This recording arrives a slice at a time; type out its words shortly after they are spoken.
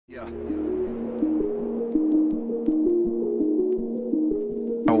Yeah.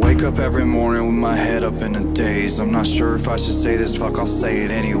 I wake up every morning with my head up in a daze. I'm not sure if I should say this, fuck, I'll say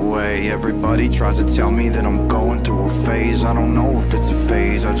it anyway. Everybody tries to tell me that I'm going through a phase. I don't know if it's a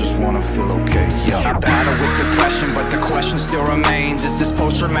phase, I just wanna feel okay, yeah. I battle with depression, but the question still remains: is this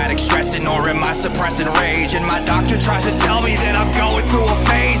post-traumatic stressing, or am I suppressing rage? And my doctor tries to tell me that I'm going through a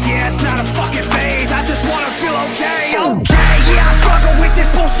phase. Yeah, it's not a fucking phase, I just wanna feel okay, okay. Yeah, I struggle with this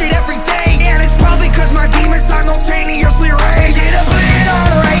bullshit every day, and it's probably cause my demons simultaneously rage. It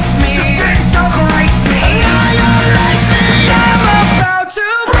obliterates me, the sentence overrates me, annihilates me. I'm about to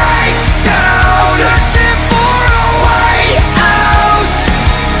break down, searching for a way out.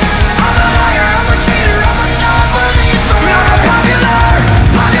 I'm a liar, I'm a cheater, I'm a non-believer. Not a popular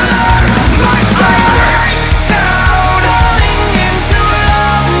monster. Break down, falling into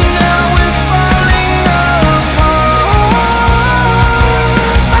love, now we're falling apart.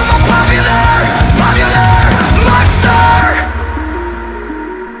 I'm a popular monster.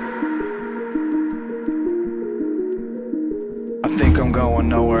 I think I'm going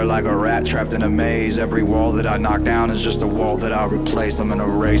nowhere, like a rat trapped in a maze. Every wall that I knock down is just a wall that I replace. I'm in a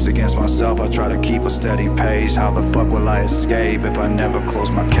race against myself, I try to keep a steady pace. How the fuck will I escape if I never close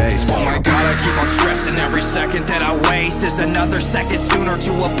my case? Oh my god, I keep on stressing. Every second that I waste is another second sooner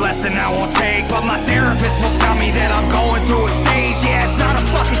to a blessing I won't take. But my therapist will tell me that I'm going through a stage. Yeah, it's not a